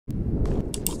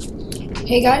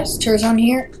Hey guys, Turzone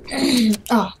here.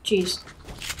 Oh, jeez.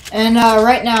 And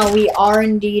right now we are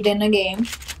indeed in a game.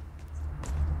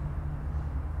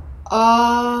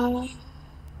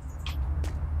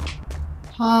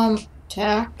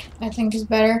 Tack, I think is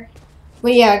better.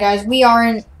 But yeah, guys, we are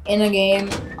in a game.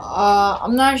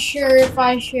 I'm not sure if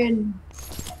I should.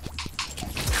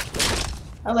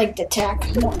 I like the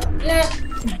tack more. Nah,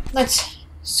 let's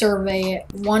survey it.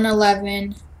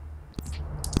 111.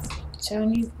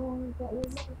 74.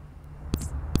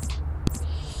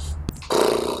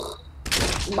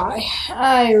 Bye.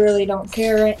 I really don't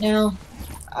care right now.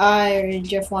 I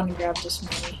just want to grab this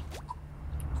money.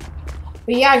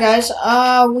 But yeah, guys,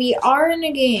 we are in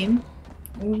a game.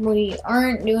 We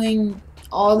aren't doing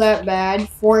all that bad.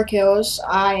 4 kills.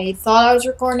 I thought I was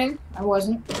recording. I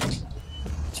wasn't.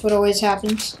 That's what always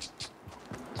happens.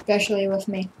 Especially with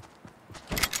me.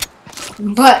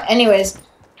 But anyways,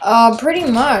 pretty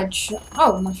much.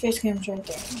 Oh, my face cam's right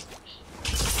there.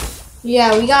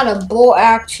 Yeah, we got a bolt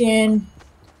action.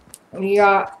 We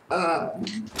got,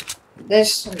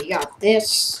 this, we got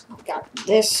this, we got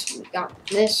this, we got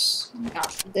this, we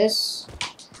got this,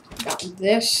 we got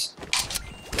this.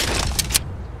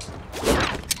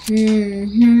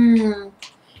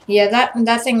 Yeah,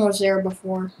 that thing was there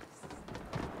before.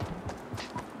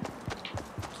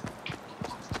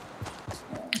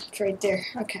 It's right there.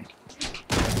 Okay.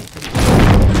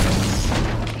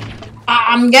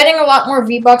 I'm getting a lot more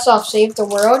V-Bucks off Save the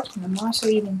World, and I'm also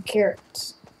eating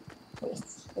carrots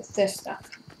with this stuff.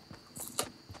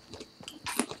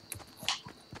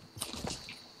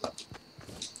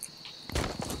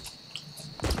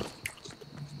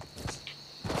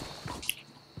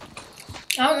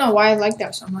 I don't know why I like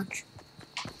that so much.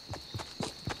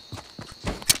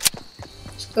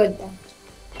 It's good though.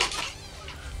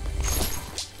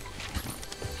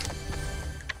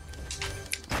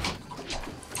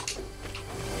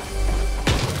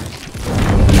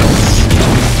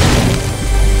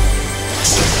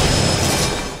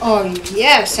 Oh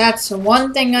yes, that's the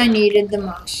one thing I needed the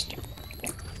most.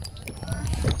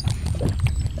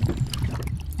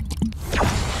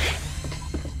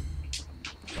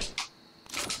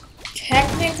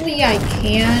 Technically, I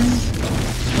can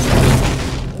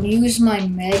use my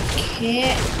med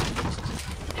kit.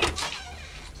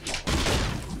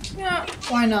 Yeah,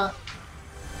 why not?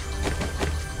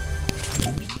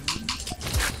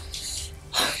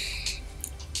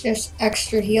 Just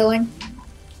extra healing.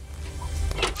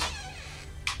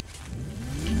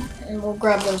 And we'll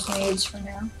grab those nades for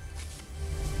now.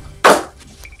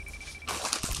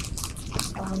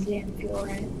 Oh, didn't feel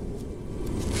right.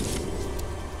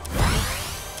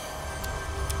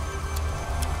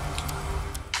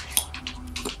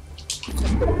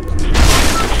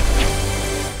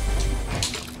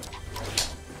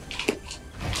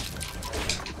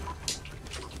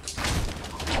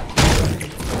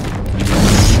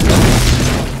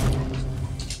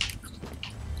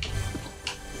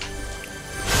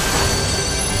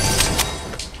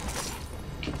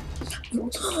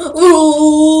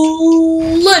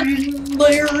 Oh,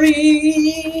 legendary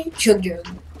chug jug.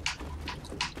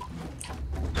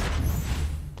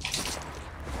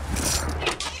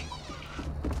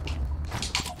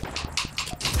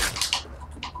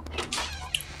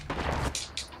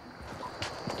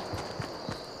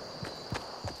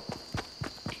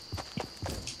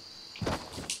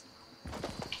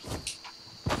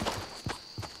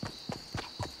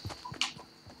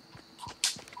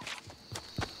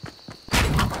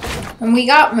 And we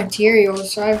got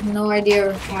materials, so I have no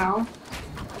idea how.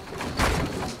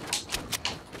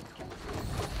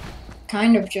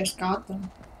 Kind of just got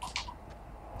them.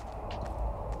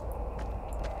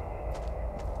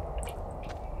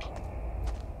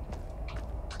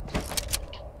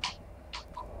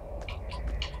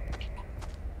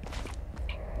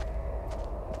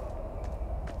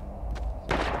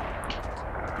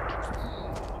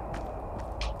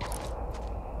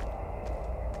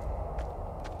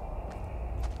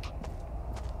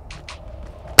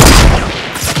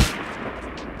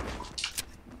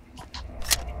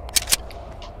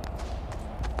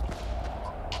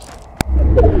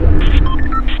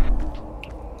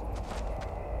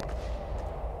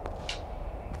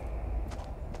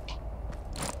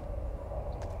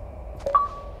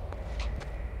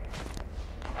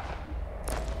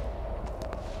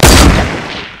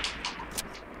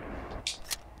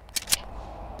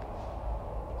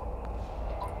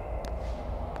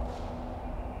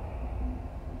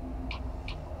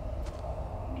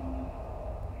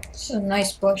 This is a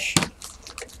nice bush.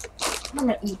 I'm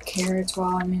gonna eat carrots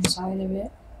while I'm inside of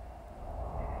it.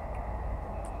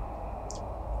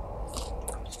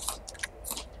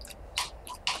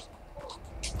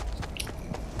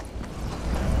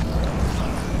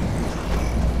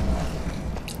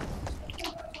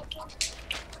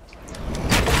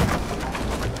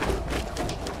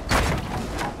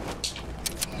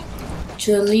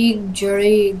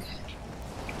 Jrig.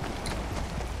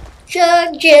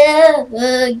 Jug,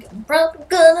 I'm probably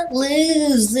gonna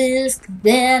lose this, 'cause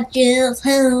that's just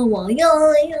how I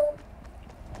am.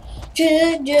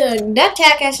 Jug. That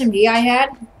TAC SMG I had,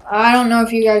 I don't know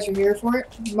if you guys were here for it,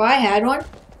 but I had one.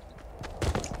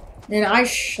 And I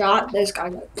shot this guy,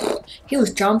 like, he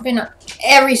was jumping,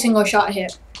 every single shot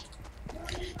hit.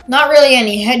 Not really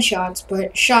any headshots,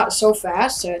 but shot so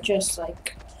fast that just,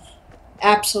 like,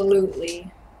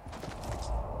 absolutely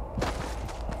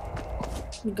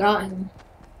got him.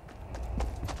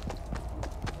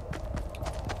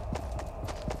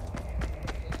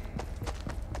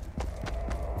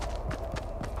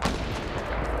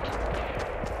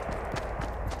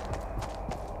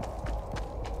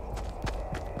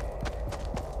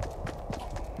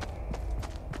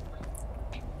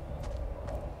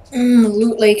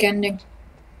 Loot lake ending.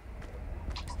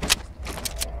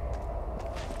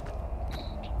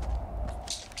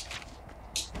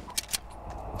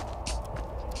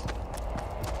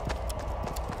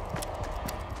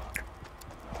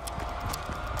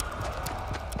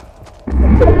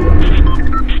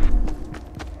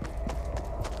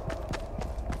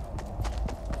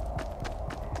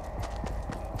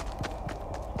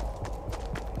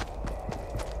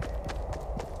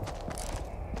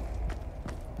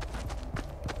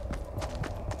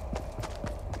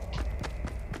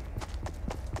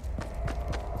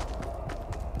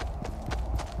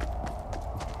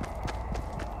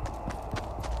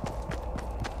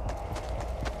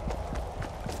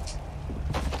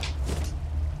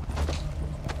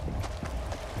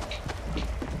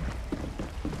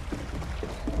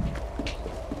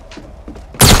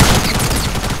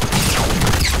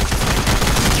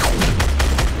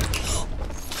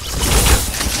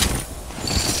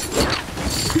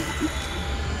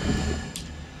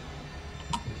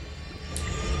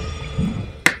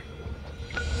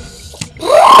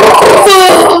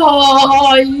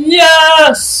 Oh,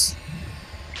 yes!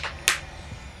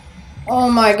 Oh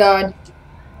my god.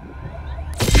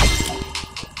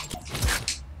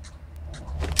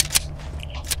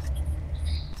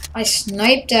 I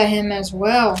sniped at him as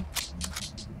well.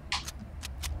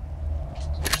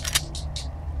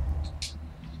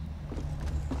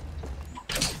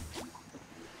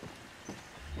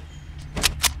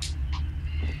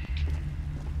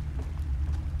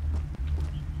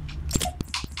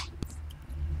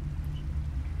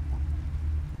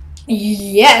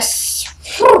 Yes!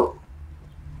 Whew.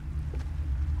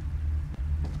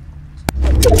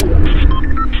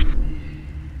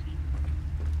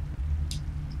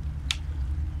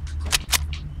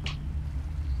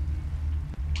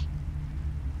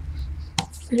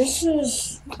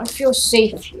 I feel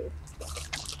safe here.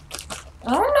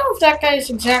 I don't know if that guy's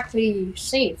exactly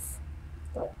safe,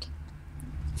 but.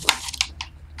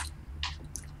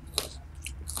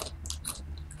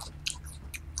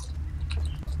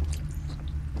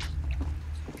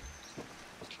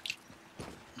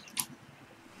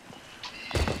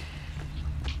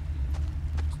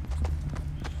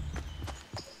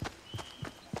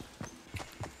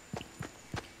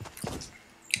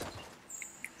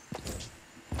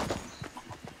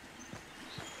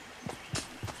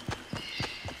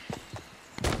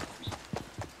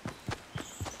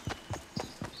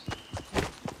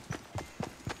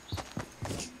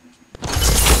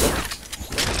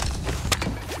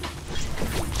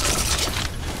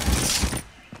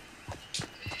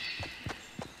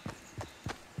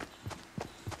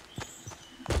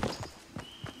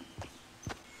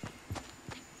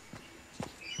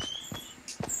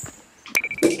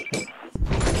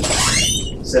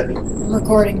 Seven. I'm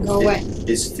recording, go away.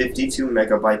 Is 52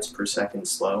 megabytes per second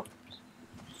slow?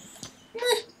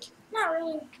 Not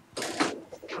really.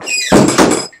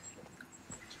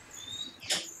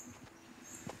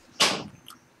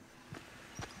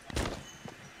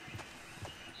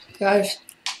 Guys,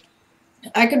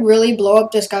 I could really blow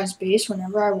up this guy's base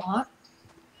whenever I want.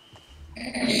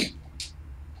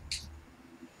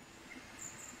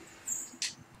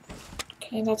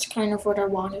 Okay, that's kind of what I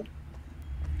wanted.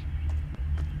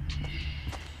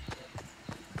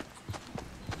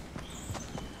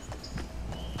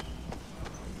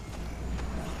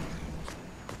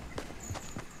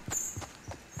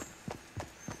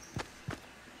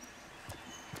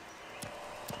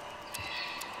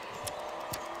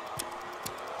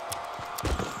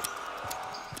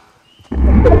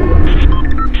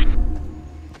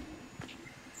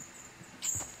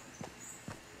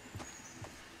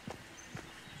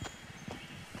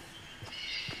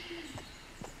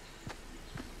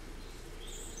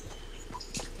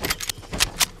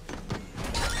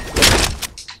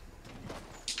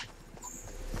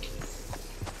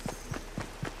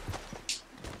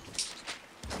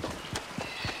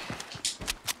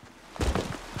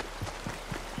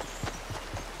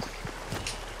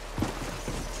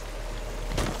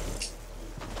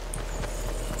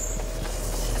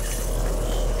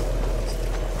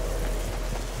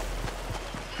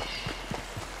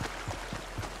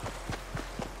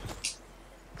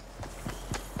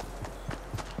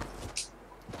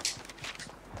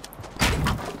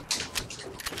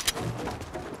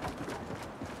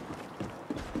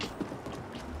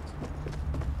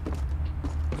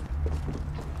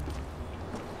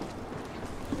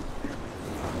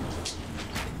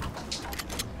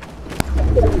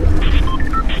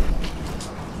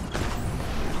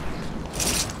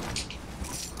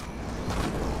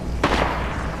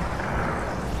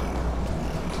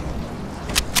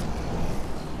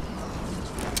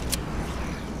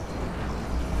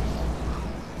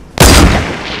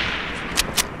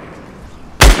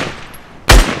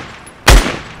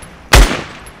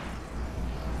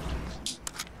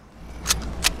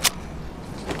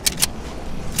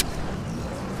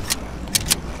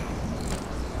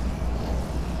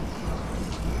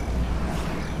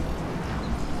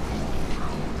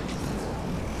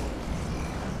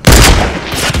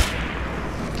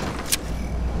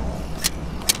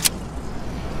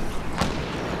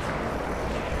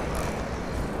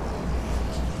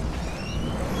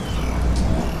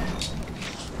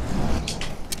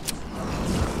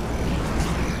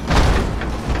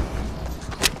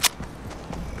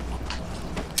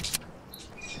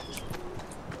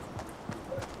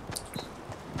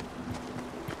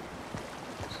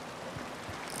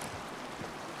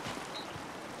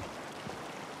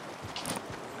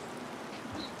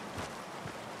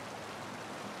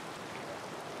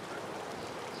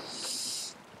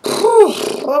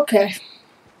 Okay.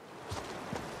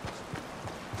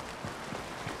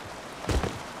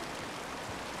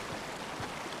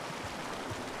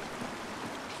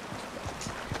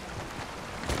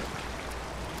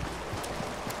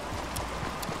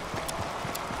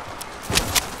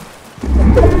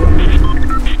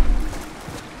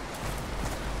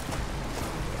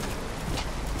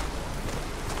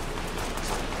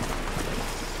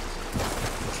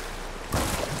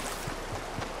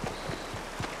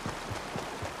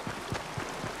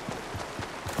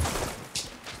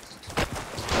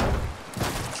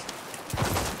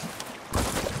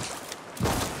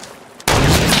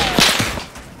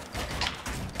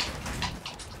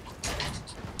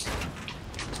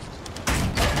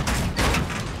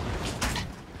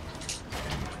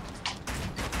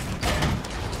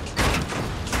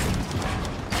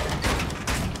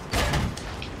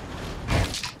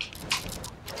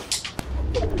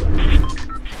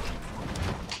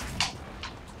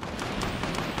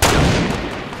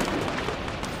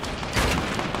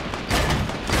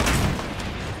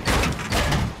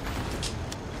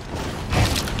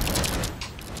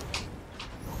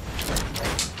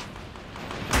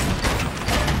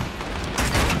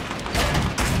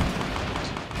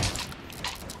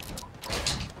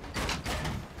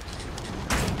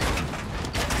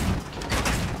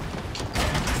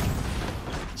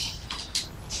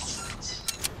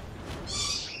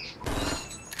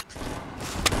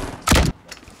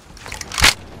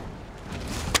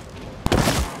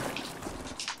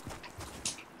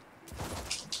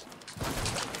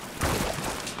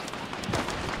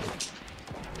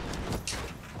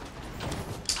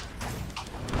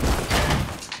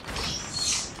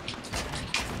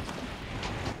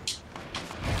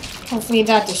 Hopefully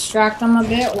that distracted them a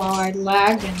bit while I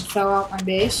lagged and fell out my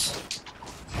base.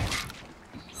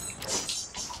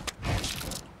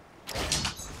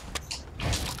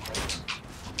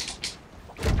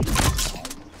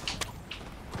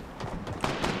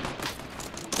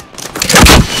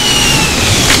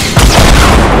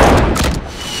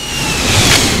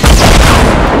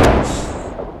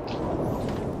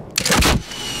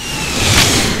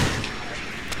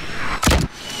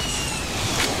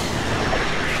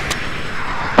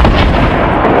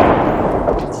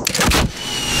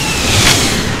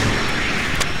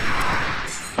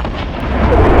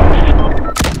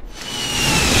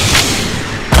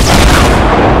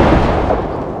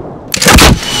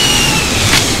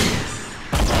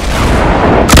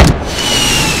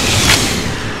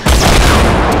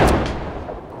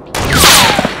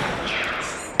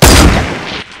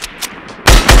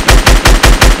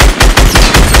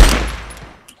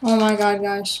 Oh my god,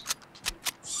 guys.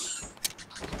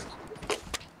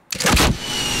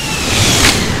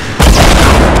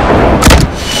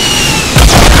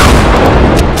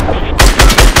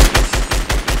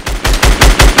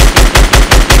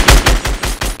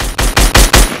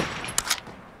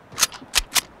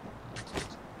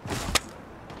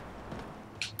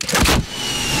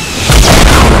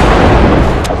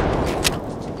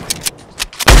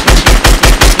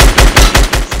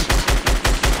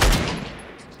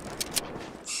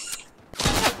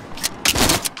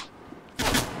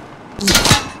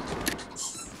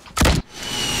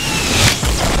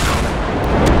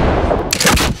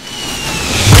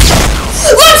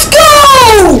 Let's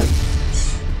go!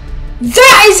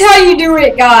 That is how you do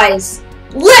it, guys.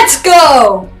 Let's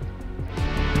go!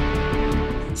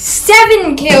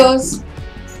 7 kills.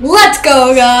 Let's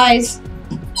go, guys.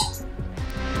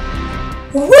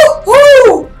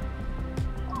 Woohoo!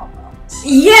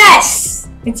 Yes!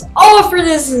 It's all for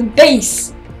this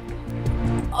base.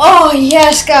 Oh,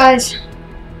 yes, guys.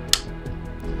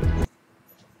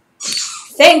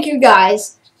 Thank you,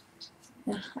 guys.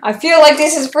 I feel like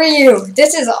this is for you.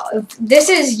 This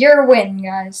is your win,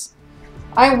 guys.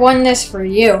 I won this for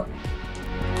you.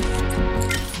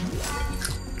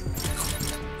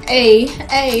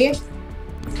 Hey.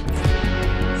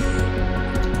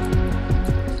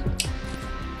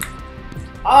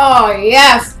 Oh,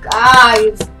 yes,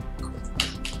 guys.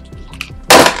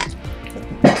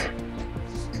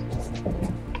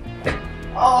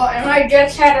 Oh, and I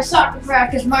just had a soccer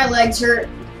practice. My legs hurt.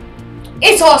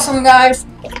 It's awesome, guys.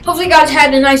 Hopefully you guys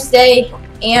had a nice day.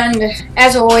 And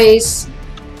as always,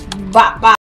 bye.